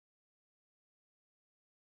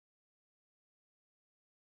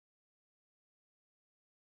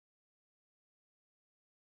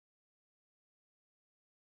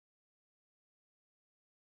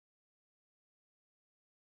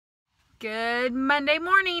Good Monday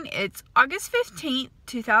morning. It's August 15th,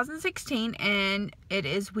 2016, and it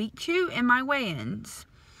is week 2 in my weigh-ins.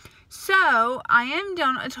 So, I am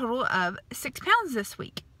down a total of 6 pounds this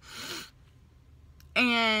week.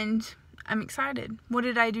 And I'm excited. What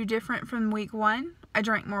did I do different from week 1? I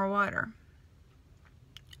drank more water.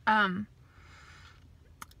 I'm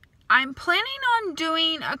planning on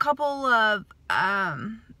doing a couple of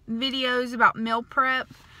videos about meal prep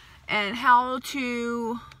and how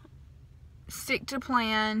to stick to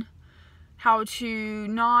plan, how to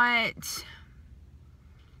not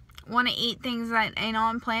want to eat things that ain't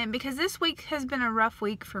on plan, because this week has been a rough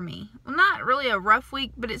week for me. Well, not really a rough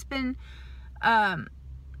week, but it's been a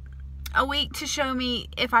week to show me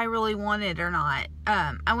if I really want it or not.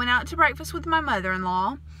 I went out to breakfast with my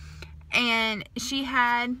mother-in-law, and she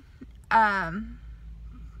had an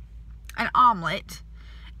omelet.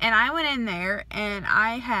 And I went in there and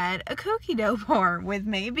I had a cookie dough bar with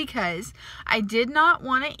me because I did not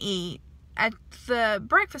want to eat at the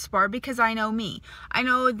breakfast bar, because I know me. I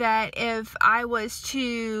know that if I was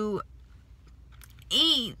to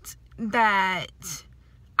eat that,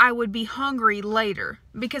 I would be hungry later,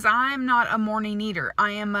 because I'm not a morning eater. I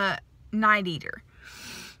am a night eater.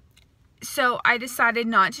 So I decided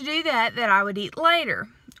not to do that, that I would eat later.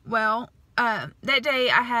 Well, that day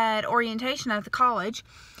I had orientation at the college.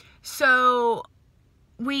 So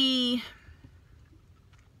they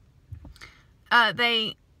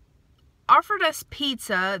offered us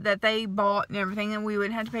pizza that they bought and everything, and we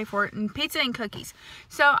wouldn't have to pay for it, and pizza and cookies.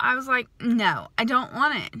 So I was like, no, I don't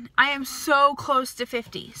want it. I am so close to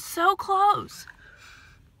 50. So close.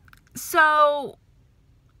 So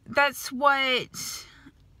that's what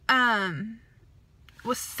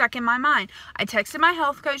was stuck in my mind. I texted my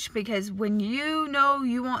health coach, because when you know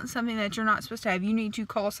you want something that you're not supposed to have, you need to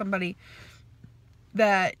call somebody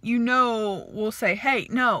that you know will say, hey,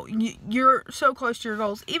 no, you're so close to your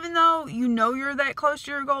goals. Even though you know you're that close to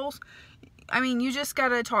your goals, I mean, you just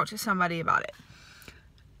gotta talk to somebody about it.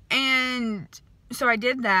 And so I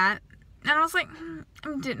did that, and I was like,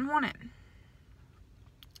 I didn't want it,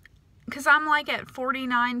 because I'm like at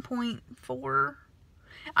 49.4.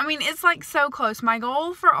 I mean, it's like so close. My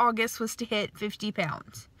goal for August was to hit 50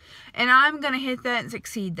 pounds. And I'm going to hit that and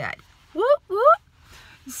exceed that. Whoop, whoop.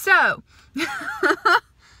 So,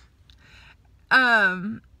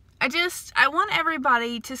 I want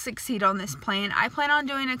everybody to succeed on this plan. I plan on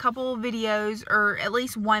doing a couple of videos, or at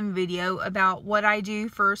least one video, about what I do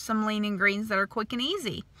for some lean and greens that are quick and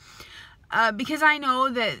easy. Because I know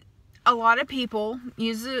that a lot of people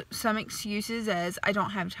use some excuses as, I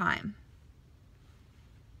don't have time.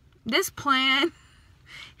 This plan,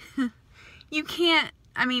 you can't,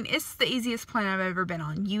 I mean, it's the easiest plan I've ever been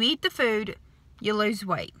on. You eat the food, you lose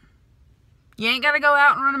weight. You ain't got to go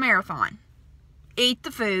out and run a marathon. Eat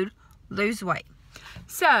the food, lose weight.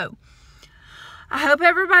 So, I hope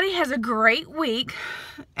everybody has a great week.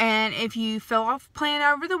 And if you fell off plan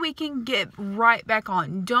over the weekend, get right back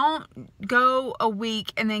on. Don't go a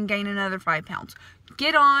week and then gain another 5 pounds.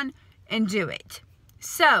 Get on and do it.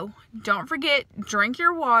 So, don't forget, drink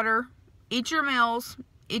your water, eat your meals,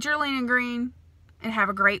 eat your lean and green, and have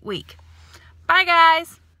a great week. Bye,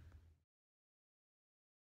 guys!